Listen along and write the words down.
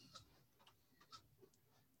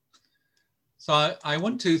So I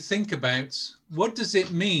want to think about, what does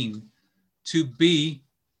it mean to be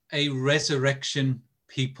a resurrection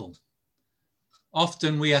people?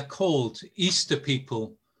 Often we are called Easter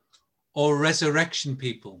people or resurrection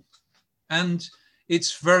people. And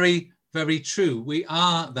it's very, very true. We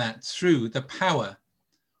are that through the power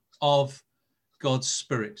of God's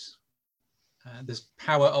Spirit. The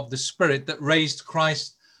power of the Spirit that raised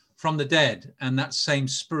Christ from the dead, and that same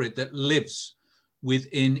Spirit that lives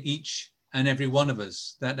within each and every one of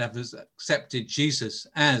us that have accepted Jesus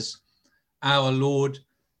as our Lord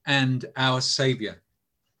and our Saviour.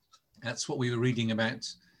 That's what we were reading about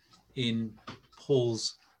in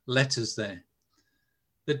Paul's letters there.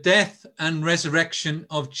 The death and resurrection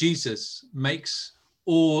of Jesus makes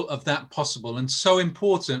all of that possible, and so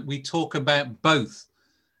important we talk about both.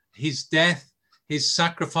 His death, his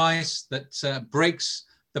sacrifice that breaks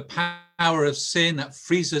the power of sin, that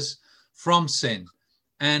frees us from sin,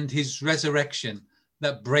 and his resurrection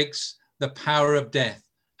that breaks the power of death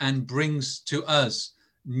and brings to us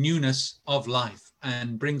newness of life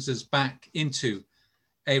and brings us back into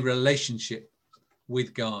a relationship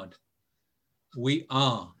with God. We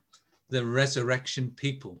are the resurrection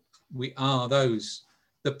people. We are those,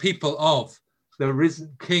 the people of the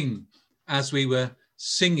risen King, as we were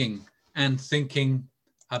singing and thinking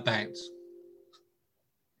about.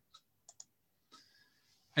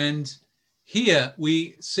 And here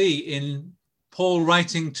we see in Paul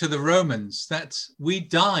writing to the Romans that we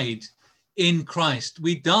died in Christ.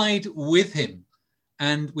 We died with him,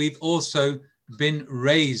 and we've also been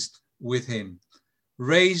raised with him,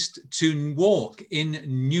 raised to walk in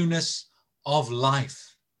newness of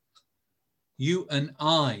life. You and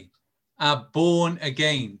I are born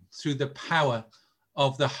again through the power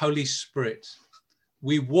of the Holy Spirit.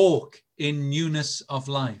 We walk in newness of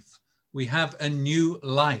life. We have a new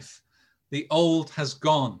life. The old has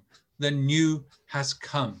gone, the new has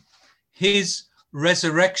come. His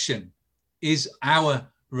resurrection is our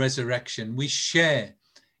resurrection. We share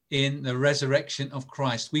in the resurrection of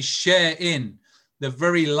Christ. We share in the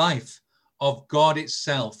very life of God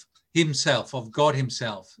itself, himself, of God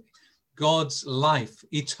himself. God's life,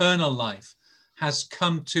 eternal life, has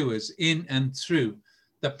come to us in and through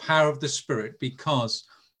the power of the Spirit because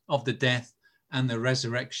of the death and the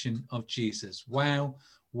resurrection of Jesus. Wow,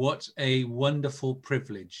 what a wonderful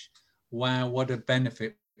privilege. Wow, what a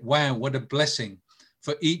benefit. Wow, what a blessing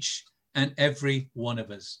for each and every one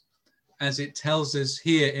of us. As it tells us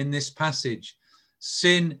here in this passage,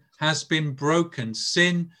 sin has been broken.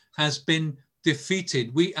 Sin has been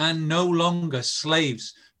defeated. We are no longer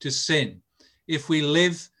slaves to sin. If we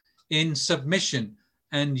live in submission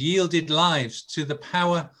and yielded lives to the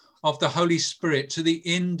power of the Holy Spirit, to the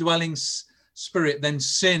indwelling Spirit, then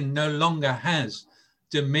sin no longer has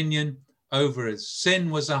dominion over us. Sin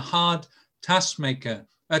was a hard taskmaker,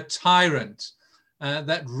 a tyrant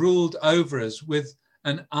that ruled over us with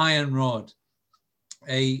an iron rod,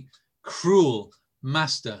 a cruel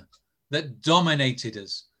master that dominated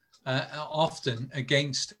us, often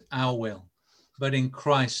against our will. But in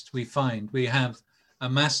Christ we find we have a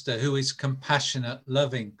master who is compassionate,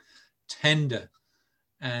 loving, tender,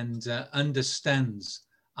 and understands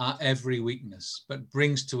our every weakness, but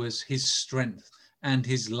brings to us his strength and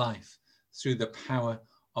his life through the power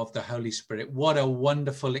of the Holy Spirit. What a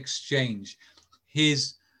wonderful exchange.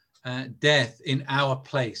 His death in our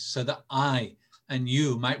place so that I and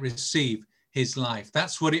you might receive his life.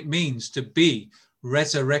 That's what it means to be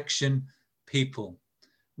resurrection people.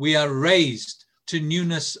 We are raised to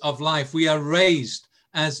newness of life. We are raised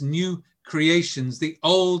as new creations. The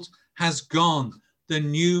old has gone, the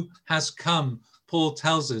new has come, Paul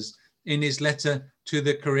tells us in his letter to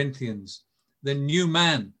the Corinthians. The new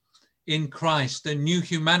man in Christ, the new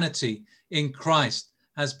humanity in Christ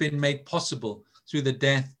has been made possible through the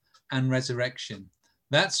death and resurrection.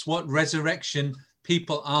 That's what resurrection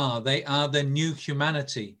people are. They are the new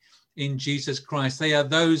humanity in Jesus Christ. They are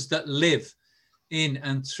those that live in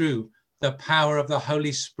and through the power of the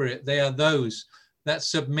Holy Spirit. They are those that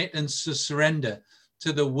submit and surrender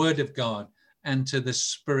to the Word of God and to the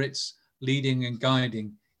Spirit's leading and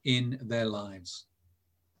guiding in their lives.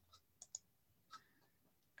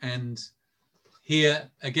 And here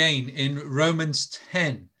again in Romans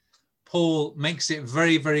 10, Paul makes it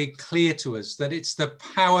very, very clear to us that it's the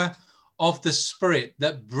power of the Spirit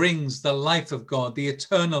that brings the life of God, the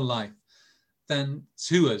eternal life, then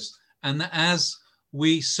to us. And that as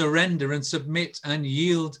we surrender and submit and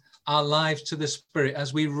yield our lives to the Spirit,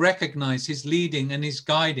 as we recognize his leading and his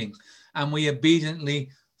guiding, and we obediently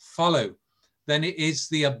follow, then it is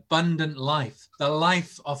the abundant life, the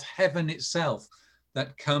life of heaven itself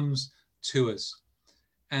that comes to us.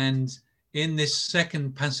 And in this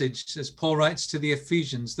second passage, as Paul writes to the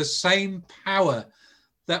Ephesians, the same power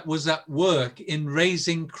that was at work in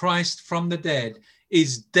raising Christ from the dead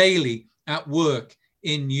is daily at work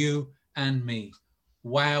in you and me.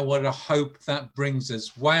 Wow, what a hope that brings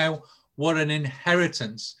us. Wow, what an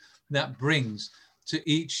inheritance that brings to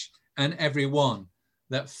each and every one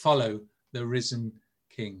that follow the risen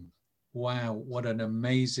King. Wow, what an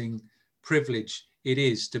amazing privilege it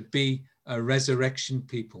is to be a resurrection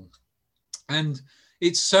people. And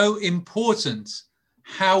it's so important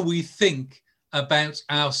how we think about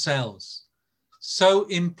ourselves. So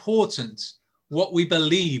important what we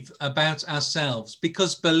believe about ourselves,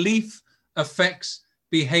 because belief affects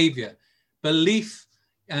behavior. Belief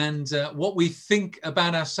and what we think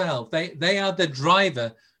about ourselves, they are the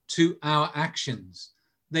driver to our actions.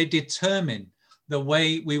 They determine the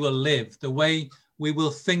way we will live, the way we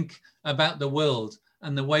will think about the world,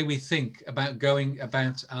 and the way we think about going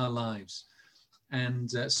about our lives. And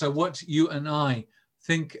so what you and I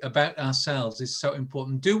think about ourselves is so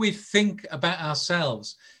important. Do we think about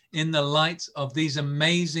ourselves in the light of these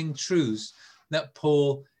amazing truths that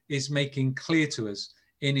Paul is making clear to us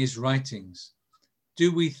in his writings?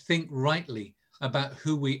 Do we think rightly about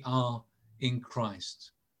who we are in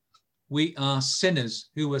Christ? We are sinners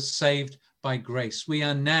who were saved by grace. We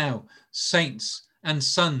are now saints and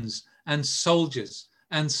sons and soldiers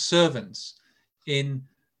and servants in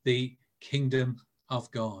the kingdom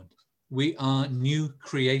of God. We are new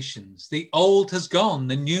creations. The old has gone,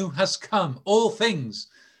 the new has come. All things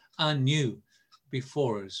are new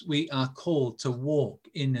before us. We are called to walk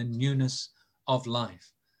in a newness of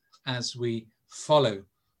life as we follow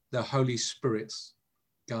the Holy Spirit's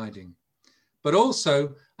guiding. But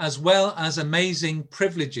also, as well as amazing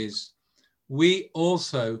privileges, we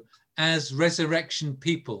also, as resurrection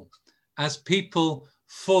people, as people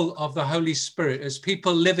full of the Holy Spirit, as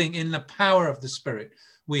people living in the power of the Spirit,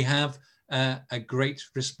 we have a great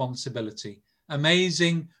responsibility.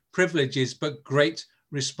 Amazing privileges, but great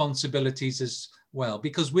responsibilities as well,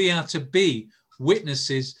 because we are to be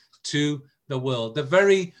witnesses to the world. The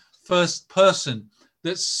very first person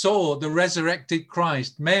that saw the resurrected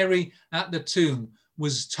Christ, Mary at the tomb,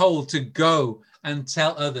 was told to go and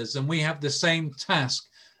tell others. And we have the same task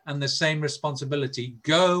and the same responsibility.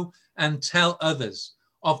 Go and tell others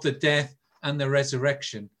of the death and the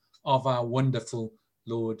resurrection of our wonderful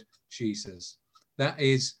Lord Jesus. That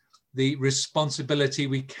is the responsibility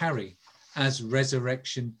we carry as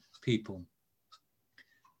resurrection people.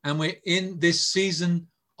 And we're in this season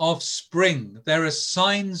of spring. There are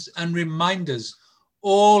signs and reminders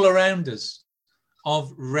all around us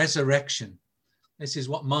of resurrection. This is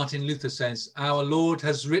what Martin Luther says. Our Lord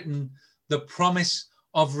has written the promise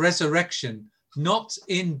of resurrection, not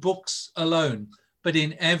in books alone, but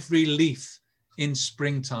in every leaf in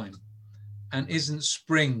springtime. And isn't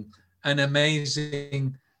spring an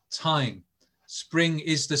amazing time? Spring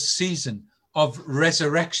is the season of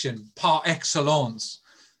resurrection par excellence.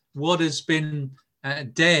 What has been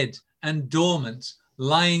dead and dormant,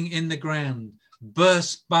 lying in the ground,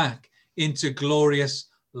 burst back into glorious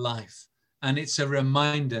life. And it's a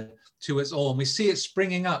reminder to us all. And we see it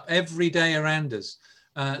springing up every day around us,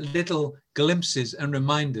 little glimpses and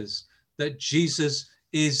reminders that Jesus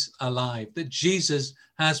is alive, that Jesus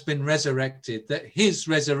has been resurrected, that his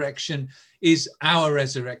resurrection is our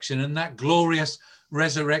resurrection, and that glorious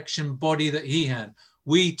resurrection body that he had,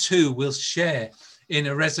 we too will share in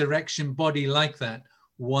a resurrection body like that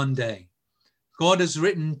one day. God has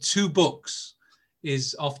written 2 books,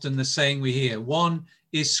 is often the saying we hear. One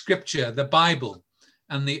is scripture, the Bible,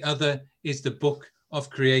 and the other is the book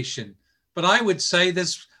of creation. But I would say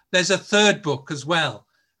there's a 3rd book as well,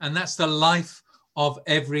 and that's the life of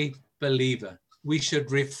every believer. We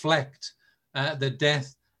should reflect the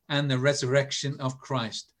death and the resurrection of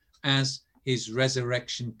Christ as his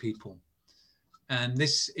resurrection people. And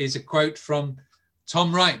this is a quote from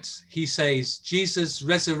Tom Wright. He says, Jesus'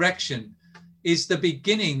 resurrection is the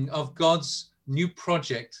beginning of God's new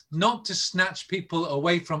project, not to snatch people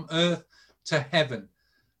away from earth to heaven,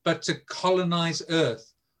 but to colonize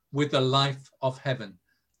earth with the life of heaven.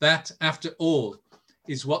 That, after all,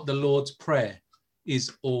 is what the Lord's Prayer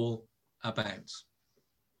is all about.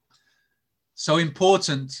 So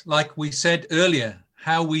important, like we said earlier,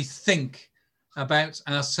 how we think about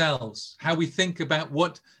ourselves, how we think about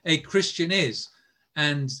what a Christian is,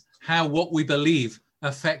 and how what we believe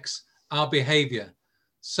affects our behavior.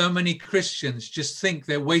 So many Christians just think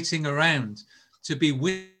they're waiting around to be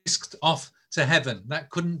whisked off to heaven. That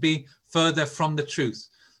couldn't be further from the truth.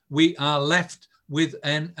 We are left with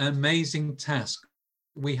an amazing task.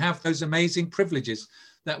 We have those amazing privileges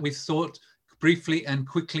that we thought briefly and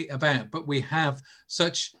quickly about, but we have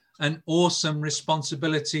such an awesome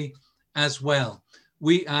responsibility as well.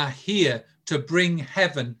 We are here to bring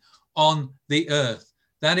heaven on the earth.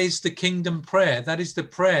 That is the kingdom prayer. That is the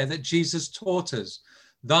prayer that Jesus taught us.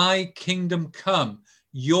 Thy kingdom come,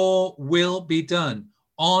 your will be done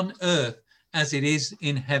on earth as it is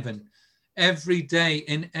in heaven. Every day,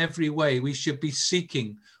 in every way, we should be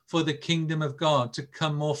seeking for the kingdom of God to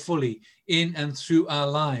come more fully in and through our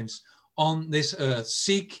lives on this earth.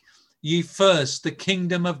 Seek ye first the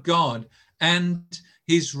kingdom of God and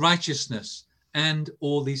his righteousness, and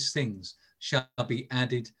all these things shall be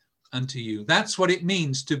added unto you. That's what it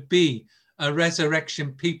means to be a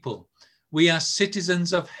resurrection people. We are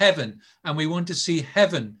citizens of heaven, and we want to see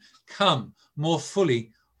heaven come more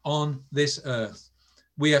fully on this earth.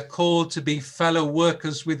 We are called to be fellow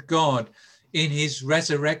workers with God in his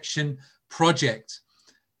resurrection project.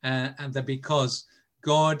 And that because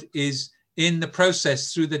God is in the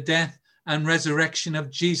process through the death and resurrection of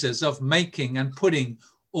Jesus of making and putting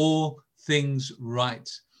all things right.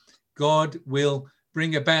 God will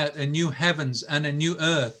bring about a new heavens and a new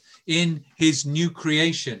earth in his new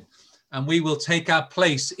creation. And we will take our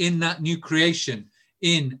place in that new creation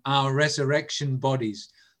in our resurrection bodies.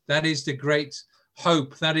 That is the great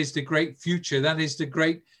hope. That is the great future. That is the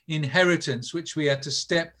great inheritance which we are to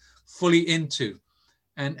step fully into.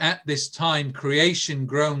 And at this time, creation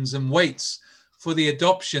groans and waits for the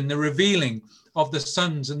adoption, the revealing of the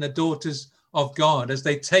sons and the daughters of God as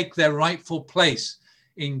they take their rightful place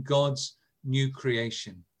in God's new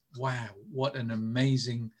creation. Wow, what an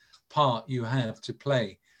amazing part you have to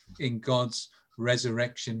play in God's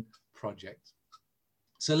resurrection project.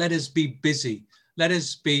 So let us be busy. Let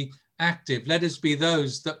us be active. Let us be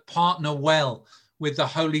those that partner well with the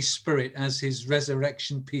Holy Spirit as his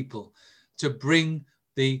resurrection people to bring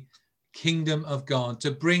the kingdom of God,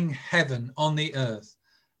 to bring heaven on the earth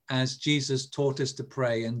as Jesus taught us to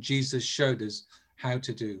pray and Jesus showed us how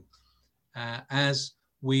to do. As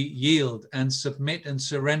we yield and submit and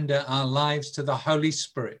surrender our lives to the Holy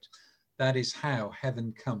Spirit, that is how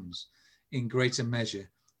heaven comes in greater measure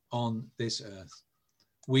on this earth.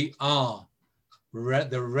 We are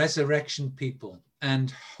the resurrection people,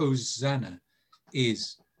 and Hosanna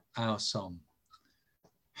is our song.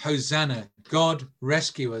 Hosanna, God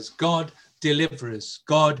rescue us, God deliver us,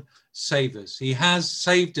 God save us. He has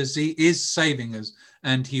saved us, he is saving us,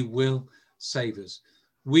 and he will save us.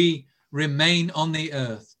 We remain on the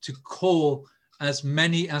earth to call as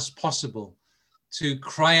many as possible to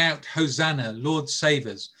cry out, Hosanna, Lord save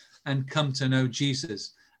us, and come to know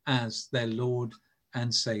Jesus as their Lord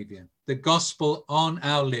and Savior. The gospel on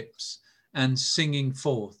our lips and singing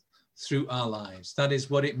forth through our lives. That is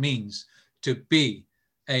what it means to be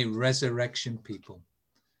a resurrection people.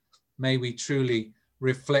 May we truly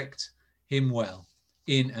reflect him well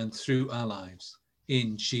in and through our lives.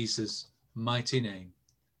 In Jesus' mighty name,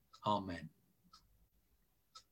 amen.